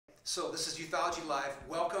So this is Youthology Live.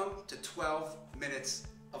 Welcome to 12 minutes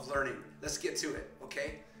of learning. Let's get to it,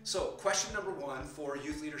 okay? So question number one for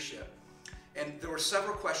youth leadership. And there were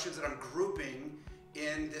several questions that I'm grouping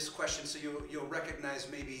in this question, so you'll recognize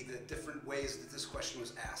maybe the different ways that this question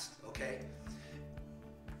was asked, okay?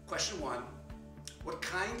 Question one, what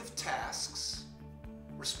kind of tasks,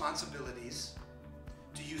 responsibilities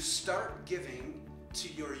do you start giving to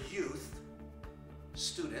your youth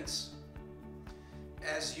students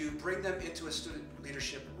as you bring them into a student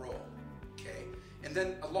leadership role, okay? And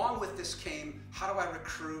then along with this came, how do I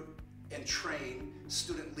recruit and train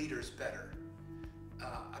student leaders better?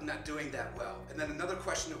 I'm not doing that well. And then another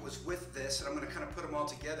question that was with this, and I'm going to kind of put them all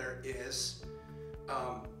together, is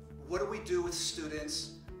what do we do with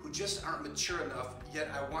students who just aren't mature enough, yet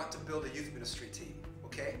I want to build a youth ministry team,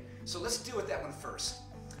 okay? So let's deal with that one first.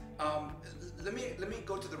 Let me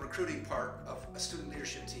go to the recruiting part of a student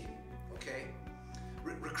leadership team, okay?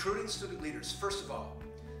 Recruiting student leaders, first of all,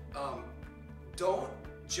 don't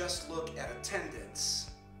just look at attendance.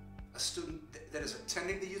 A student that is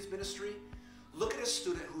attending the youth ministry, look at a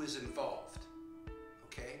student who is involved,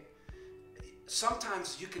 okay?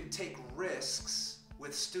 Sometimes you can take risks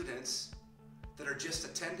with students that are just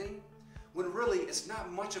attending, when really it's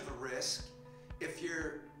not much of a risk if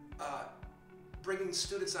you're bringing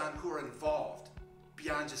students on who are involved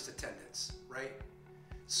beyond just attendance, right?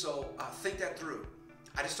 So think that through.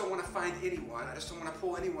 I just don't want to find anyone, I just don't want to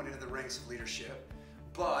pull anyone into the ranks of leadership,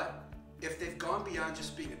 but if they've gone beyond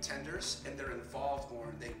just being attenders and they're involved more,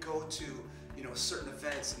 and they go to certain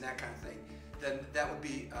events and that kind of thing, then that would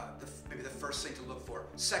be maybe the first thing to look for.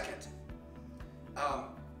 Second,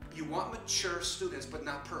 you want mature students but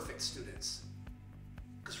not perfect students,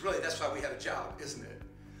 because really that's why we have a job, isn't it?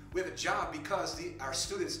 We have a job because our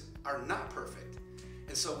students are not perfect.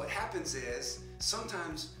 And so what happens is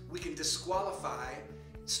sometimes we can disqualify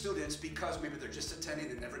students because maybe they're just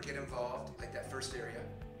attending and never get involved, like that first area.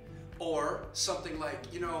 Or something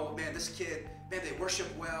like, man, this kid, man, they worship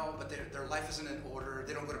well, but their life isn't in order.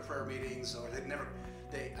 They don't go to prayer meetings, or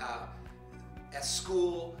at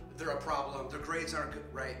school, they're a problem. Their grades aren't good,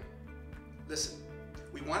 right? Listen,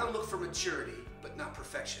 we want to look for maturity, but not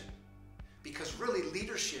perfection. Because really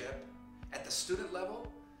leadership at the student level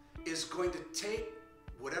is going to take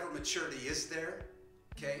whatever maturity is there,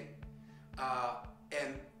 okay?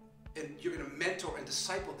 And you're going to mentor and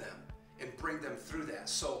disciple them and bring them through that.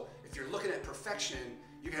 So if you're looking at perfection,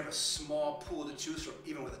 you're going to have a small pool to choose from,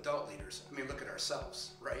 even with adult leaders. I mean, look at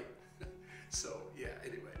ourselves, right? So yeah,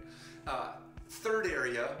 anyway. Third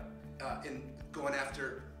area in going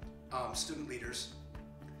after student leaders,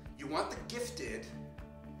 you want the gifted,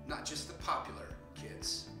 not just the popular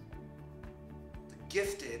kids. The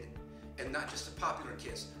gifted and not just the popular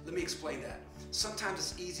kids. Let me explain that. Sometimes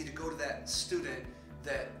it's easy to go to that student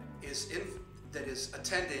that is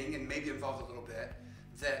attending and maybe involved a little bit,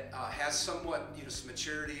 that has somewhat some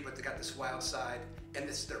maturity, but they got this wild side, and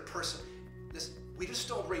this their person. We just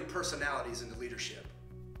don't bring personalities into leadership.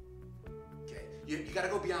 Okay, you got to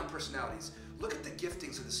go beyond personalities. Look at the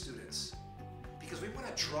giftings of the students, because we want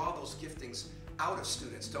to draw those giftings out of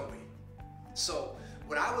students, don't we? So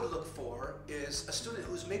what I would look for is a student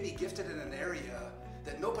who's maybe gifted in an area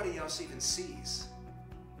that nobody else even sees.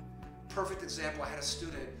 Perfect example, I had a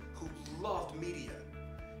student who loved media.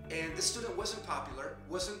 And this student wasn't popular,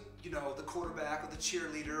 wasn't the quarterback or the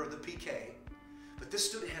cheerleader or the PK, but this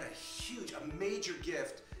student had a major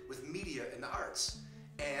gift with media and the arts.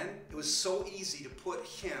 And it was so easy to put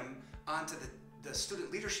him onto the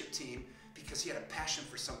student leadership team because he had a passion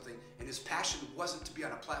for something, and his passion wasn't to be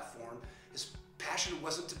on a platform. His passion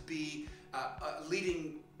wasn't to be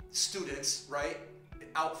leading students, right,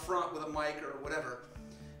 out front with a mic or whatever.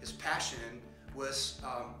 His passion was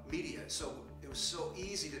media. So it was so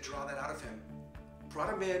easy to draw that out of him.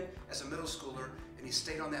 Brought him in as a middle schooler, and he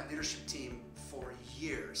stayed on that leadership team for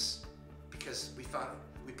years because we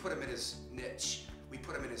put him in his niche. We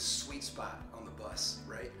put him in his sweet spot on the bus,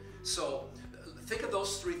 right? So think of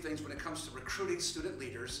those three things when it comes to recruiting student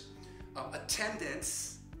leaders.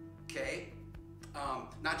 Attendance, okay?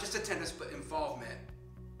 Not just attendance, but involvement.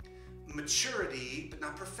 Maturity, but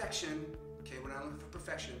not perfection. Okay, we're not looking for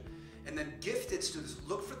perfection. And then gifted students,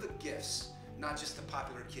 look for the gifts, not just the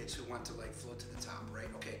popular kids who want to float to the top, right?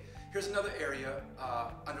 Okay, here's another area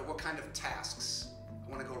under what kind of tasks. I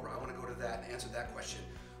want to go to that and answer that question.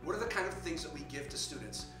 What are the kind of things that we give to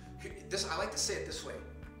students? I like to say it this way: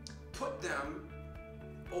 put them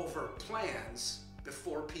over plans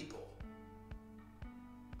before people.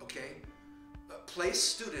 Okay, place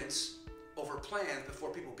students over plans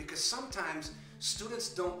before people, because sometimes students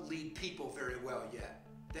don't lead people very well yet.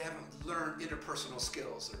 They haven't learned interpersonal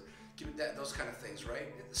skills, or those kind of things, right?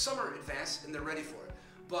 Some are advanced and they're ready for it.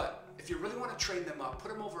 But if you really want to train them up,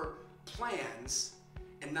 put them over plans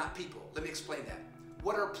and not people. Let me explain that.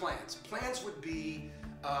 What are plans? Plans would be,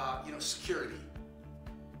 security.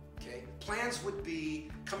 Okay. Plans would be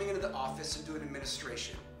coming into the office and doing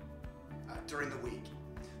administration during the week.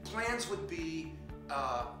 Plans would be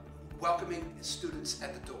welcoming students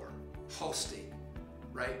at the door, hosting,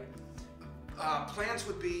 right? Plans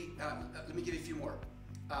would be, let me give you a few more.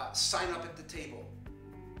 Sign up at the table,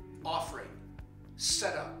 offering,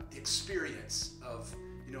 set up, the experience of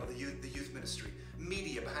the youth ministry,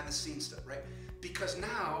 media, behind the scenes stuff, right? Because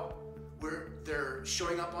now they're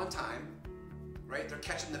showing up on time, right? They're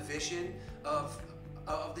catching the vision of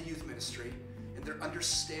the youth ministry, and they're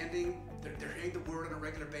understanding, they're hearing the word on a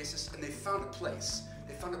regular basis, and they found a place.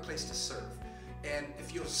 They found a place to serve. And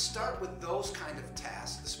if you'll start with those kind of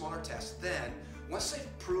tasks, the smaller tasks, then once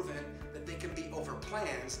they've proven that they can be over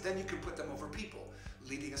plans, then you can put them over people,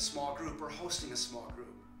 leading a small group or hosting a small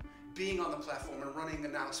group, being on the platform and running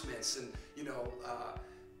announcements, and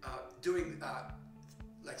doing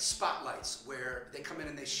like spotlights where they come in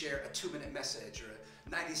and they share a 2-minute message or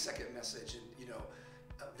a 90-second message,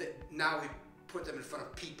 and now we put them in front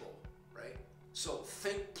of people, right? So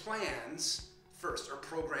think plans first, or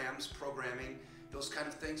programming, those kind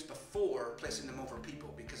of things before placing them over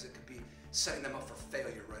people, because it could be setting them up for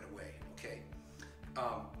failure right away, okay?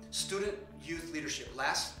 Student youth leadership.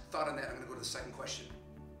 Last thought on that, I'm going to go to the second question.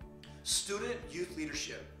 Student youth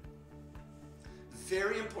leadership.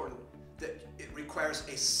 Very important that it requires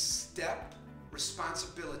a step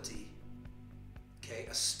responsibility, okay?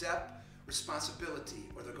 A step responsibility,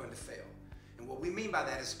 or they're going to fail. And what we mean by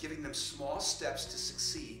that is giving them small steps to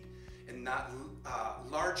succeed, and not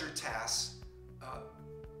larger tasks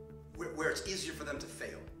where it's easier for them to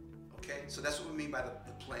fail, okay? So that's what we mean by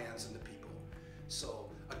the plans and the people. So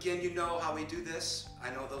again, you know how we do this. I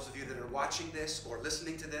know those of you that are watching this or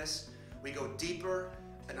listening to this, we go deeper,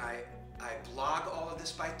 and I blog all of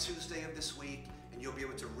this by Tuesday of this week, and you'll be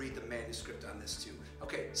able to read the manuscript on this too.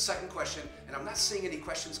 Okay, second question, and I'm not seeing any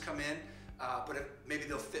questions come in, but maybe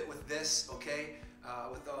they'll fit with this, okay?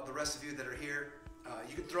 With all the rest of you that are here.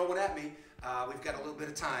 You can throw one at me. We've got a little bit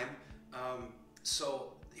of time.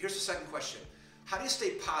 So here's the second question. How do you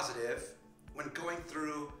stay positive when going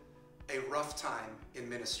through a rough time in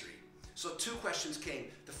ministry? So 2 questions came.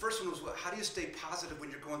 The first one was, how do you stay positive when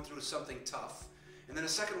you're going through something tough? And then the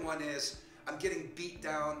second one is, I'm getting beat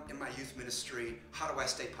down in my youth ministry. How do I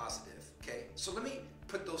stay positive? Okay, so let me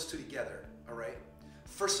put those 2 together, all right?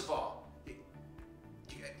 First of all,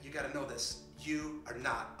 you got to know this. You are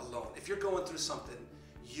not alone. If you're going through something,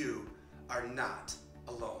 you are not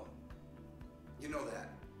alone. You know that.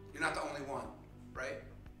 You're not the only one, right?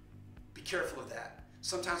 Be careful of that.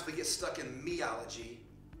 Sometimes we get stuck in meology,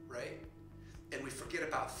 right? And we forget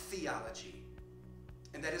about theology.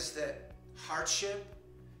 And that is that hardship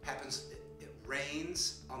happens, it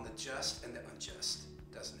rains on the just and the unjust,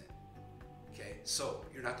 doesn't it? Okay, so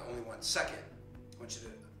you're not the only one. Second, I want you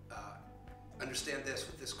to understand this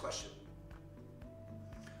with this question.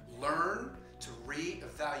 Learn to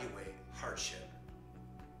reevaluate hardship.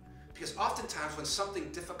 Because oftentimes when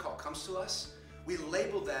something difficult comes to us, we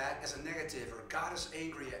label that as a negative, or God is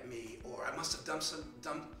angry at me, or I must have done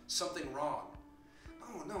something wrong.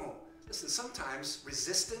 Oh no, listen, sometimes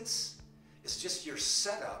resistance is just your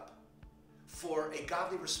setup for a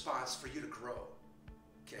godly response for you to grow,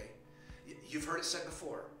 okay? You've heard it said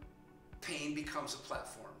before, pain becomes a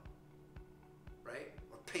platform, right?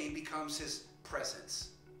 Or pain becomes his presence.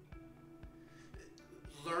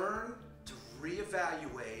 Learn to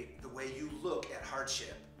reevaluate the way you look at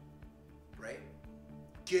hardship, right?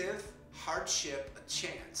 Give hardship a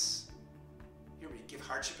chance. Hear me, give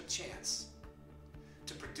hardship a chance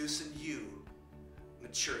to produce in you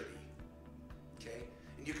maturity, okay?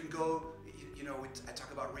 And you can go, I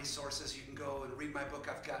talk about resources. You can go and read my book.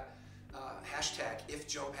 I've got hashtag if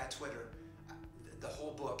Job had Twitter. The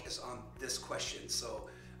whole book is on this question, so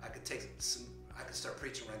I could start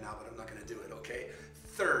preaching right now, but I'm not going to do it, okay?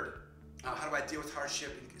 Third, how do I deal with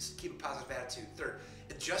hardship and keep a positive attitude? Third,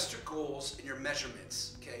 adjust your goals and your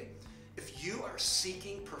measurements, okay? If you are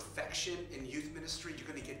seeking perfection in youth ministry, you're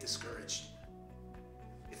going to get discouraged.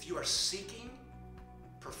 If you are seeking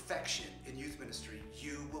perfection in youth ministry,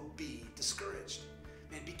 you will be discouraged.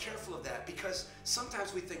 Man, be careful of that, because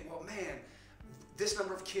sometimes we think, well, man, this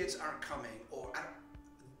number of kids aren't coming, or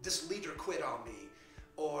this leader quit on me,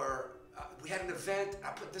 or we had an event, I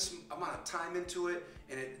put this amount of time into it,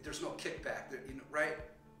 and there's no kickback, right?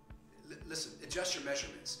 Listen, adjust your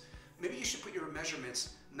measurements. Maybe you should put your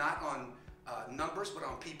measurements not on numbers, but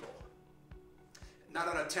on people. not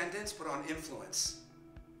on attendance, but on influence.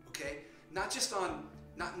 Okay? Not just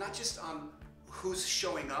on who's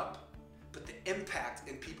showing up, but the impact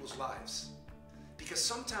in people's lives. Because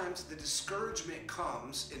sometimes the discouragement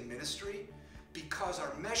comes in ministry because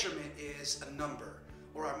our measurement is a number,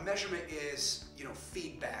 or our measurement is,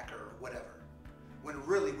 feedback or whatever. When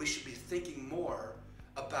really we should be thinking more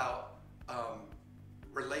about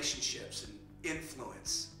relationships and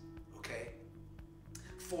influence. Okay?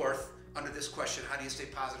 Fourth, under this question, how do you stay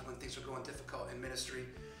positive when things are going difficult in ministry?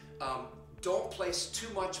 Don't place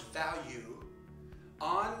too much value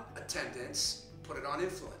on attendance, put it on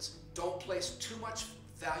influence. Don't place too much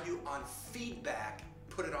value on feedback,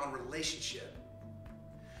 put it on relationship.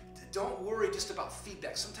 Don't worry just about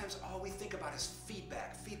feedback. Sometimes all we think about is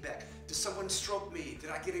feedback. Feedback. Did someone stroke me? Did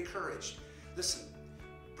I get encouraged? Listen,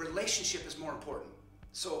 relationship is more important.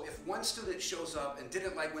 So if one student shows up and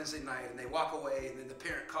didn't like Wednesday night and they walk away and then the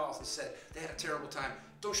parent calls and said they had a terrible time,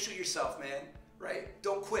 don't shoot yourself, man, right?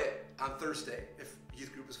 Don't quit on Thursday if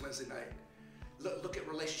youth group is Wednesday night. Look at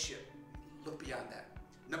relationship. Look beyond that.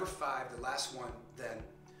 Number 5, the last one then,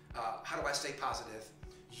 how do I stay positive?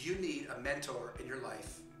 You need a mentor in your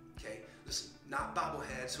life, okay? Listen, not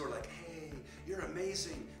bobbleheads who are like, hey, you're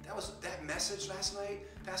amazing. That message last night,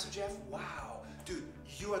 Pastor Jeff, wow. Dude,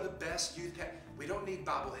 you are the best youth pastor. We don't need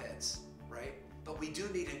bobbleheads, right? But we do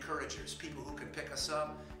need encouragers, people who can pick us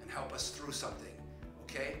up and help us through something,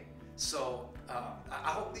 okay? So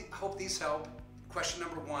I hope these help. Question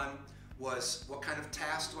number 1 was, what kind of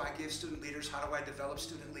tasks do I give student leaders? How do I develop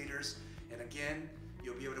student leaders? And again,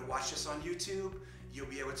 you'll be able to watch this on YouTube. You'll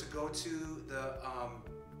be able to go to the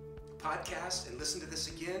podcast and listen to this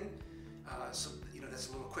again. So that's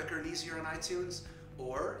a little quicker and easier on iTunes.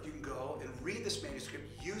 Or you can go and read this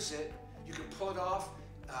manuscript, use it. You can pull it off,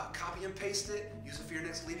 copy and paste it, use it for your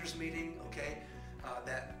next leaders meeting, okay?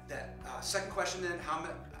 Second question then, how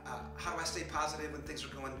do I stay positive when things are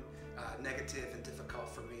going negative and difficult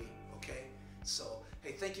for me, okay? So,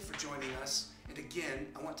 hey, thank you for joining us. And again,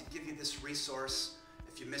 I want to give you this resource,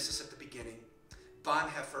 if you missed this at the beginning,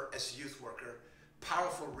 Bonhoeffer as a youth worker,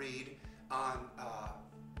 powerful read on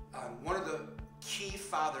one of the key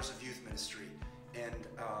fathers of youth ministry and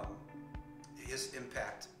his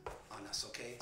impact on us, okay?